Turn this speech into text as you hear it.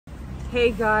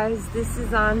Hey guys, this is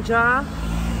Anja.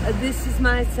 This is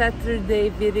my Saturday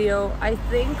video. I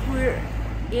think we're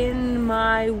in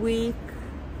my week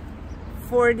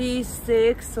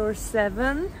 46 or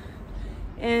 7,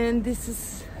 and this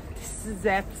is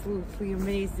absolutely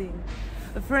amazing.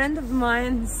 A friend of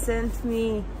mine sent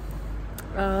me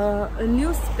a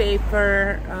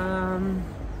newspaper,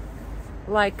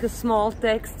 like a small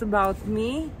text about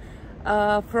me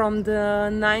from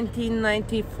the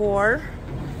 1994,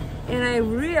 and I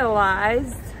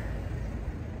realized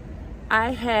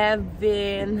I have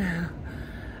been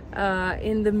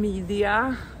in the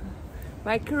media.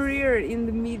 My career in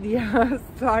the media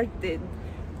started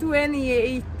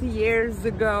 28 years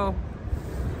ago,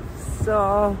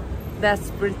 so that's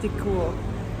pretty cool.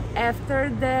 After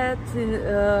that,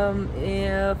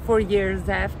 4 years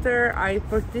after, I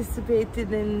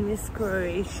participated in Miss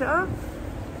Croatia,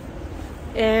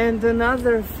 and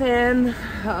another fan,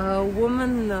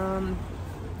 woman,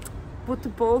 put a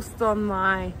post on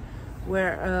my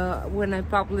when I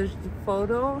published the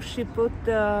photo. She put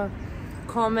the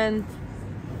comment,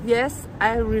 "Yes,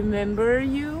 I remember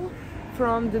you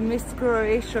from the Miss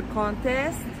Croatia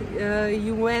contest.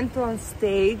 You went on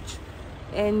stage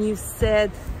and you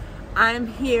said, I'm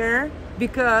here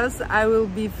because I will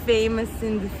be famous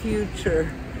in the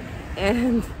future."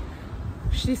 And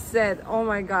she said, "Oh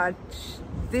my God,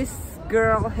 this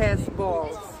girl has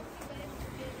balls."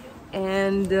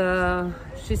 And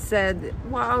she said,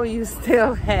 "Wow, you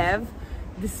still have,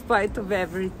 despite of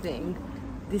everything."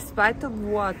 Despite of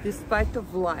what? Despite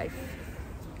of life.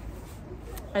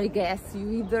 I guess you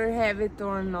either have it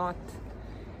or not.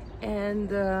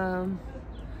 And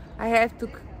I have to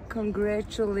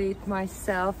congratulate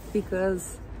myself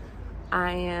because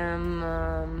I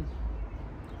am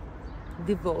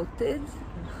devoted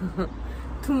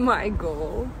to my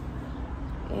goal,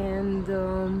 and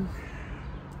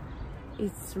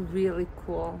it's really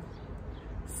cool.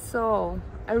 So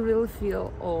I really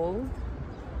feel old.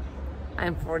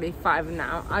 I'm 45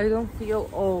 now. I don't feel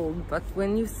old, but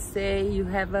when you say you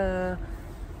have a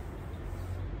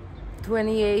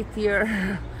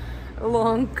 28-year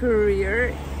long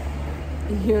career,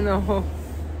 you know,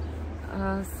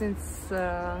 since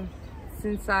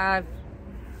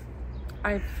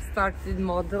I've started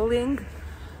modeling,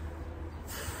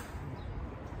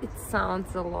 it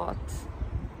sounds a lot,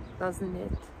 doesn't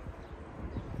it?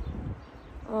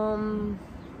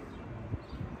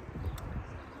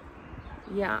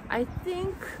 Yeah, I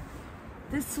think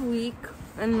this week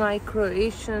in my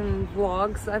Croatian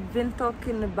vlogs I've been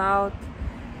talking about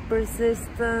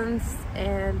persistence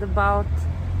and about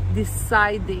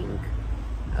deciding,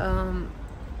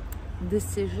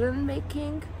 decision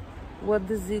making. What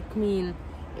does it mean?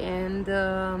 And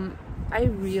I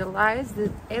realized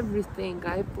that everything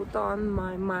I put on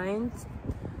my mind,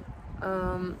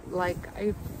 like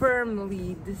I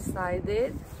firmly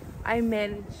decided, I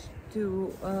managed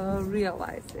to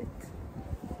realize it.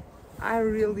 I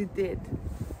really did,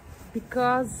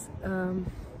 because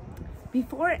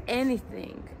before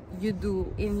anything you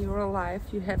do in your life,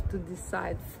 you have to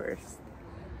decide first.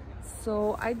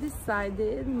 So I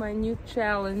decided my new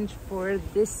challenge for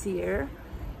this year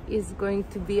is going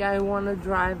to be, I want to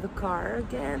drive a car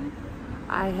again.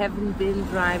 I haven't been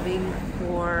driving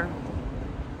for,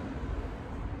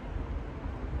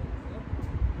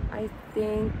 I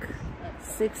think,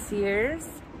 6 years.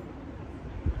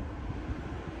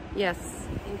 Yes,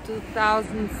 in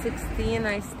 2016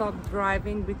 I stopped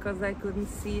driving because I couldn't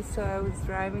see, so I was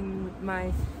driving with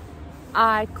my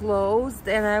eye closed,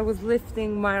 and I was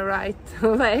lifting my right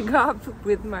leg up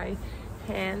with my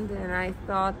hand, and I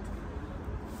thought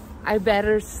I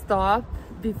better stop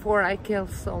before I kill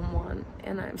someone,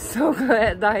 and I'm so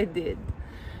glad I did.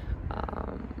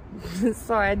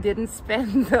 So I didn't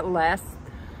spend the last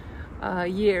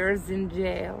years in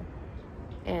jail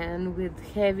and with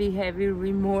heavy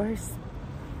remorse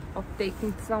of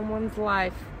taking someone's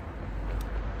life.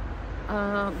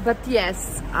 But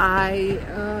yes, I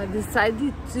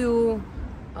decided to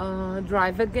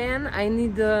drive again. I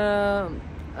need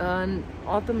an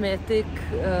automatic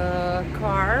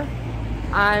car.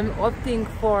 I'm opting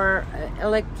for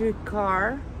electric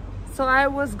car. So I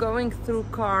was going through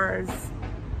cars.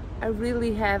 I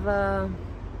really have a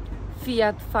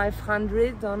Fiat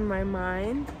 500 on my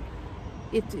mind.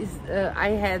 It is,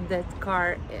 I had that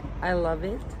car. I love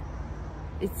it.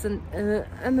 It's an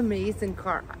amazing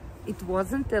car. It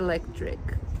wasn't electric,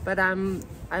 but I'm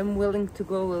willing to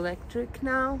go electric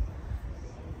now.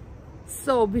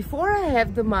 So before I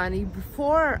have the money,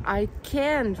 before I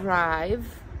can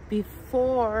drive,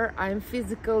 before I'm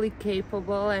physically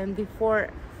capable, and before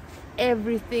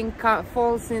everything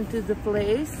falls into the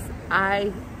place,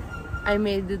 I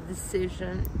made the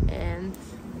decision, and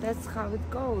that's how it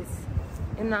goes.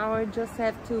 And now I just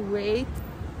have to wait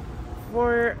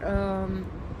for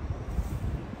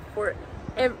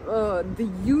the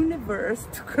universe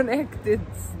to connect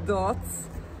its dots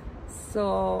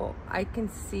so I can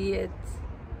see it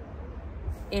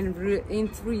in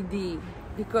 3D,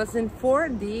 because in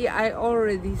 4D I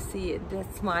already see it.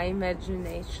 That's my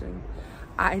imagination.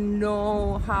 I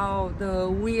know how the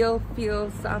wheel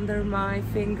feels under my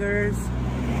fingers.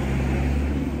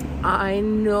 I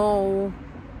know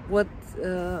what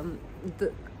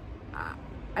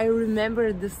I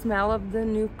remember the smell of the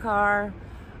new car.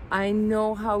 I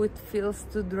know how it feels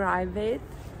to drive it.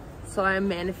 So I'm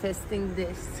manifesting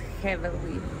this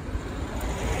heavily.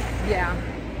 Yeah.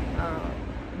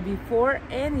 Before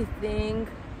anything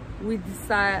we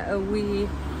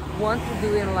want to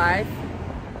do in life,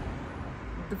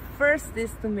 the first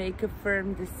is to make a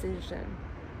firm decision,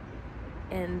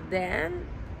 and then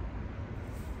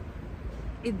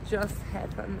it just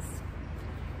happens.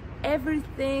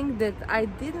 Everything that I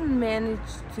didn't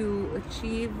manage to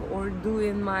achieve or do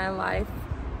in my life,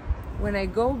 when I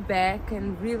go back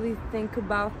and really think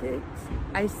about it,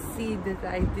 I see that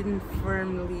I didn't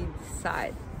firmly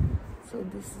decide. So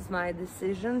this is my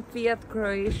decision. Fiat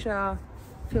Croatia,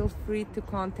 feel free to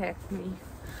contact me.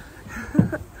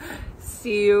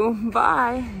 See you.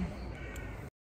 Bye.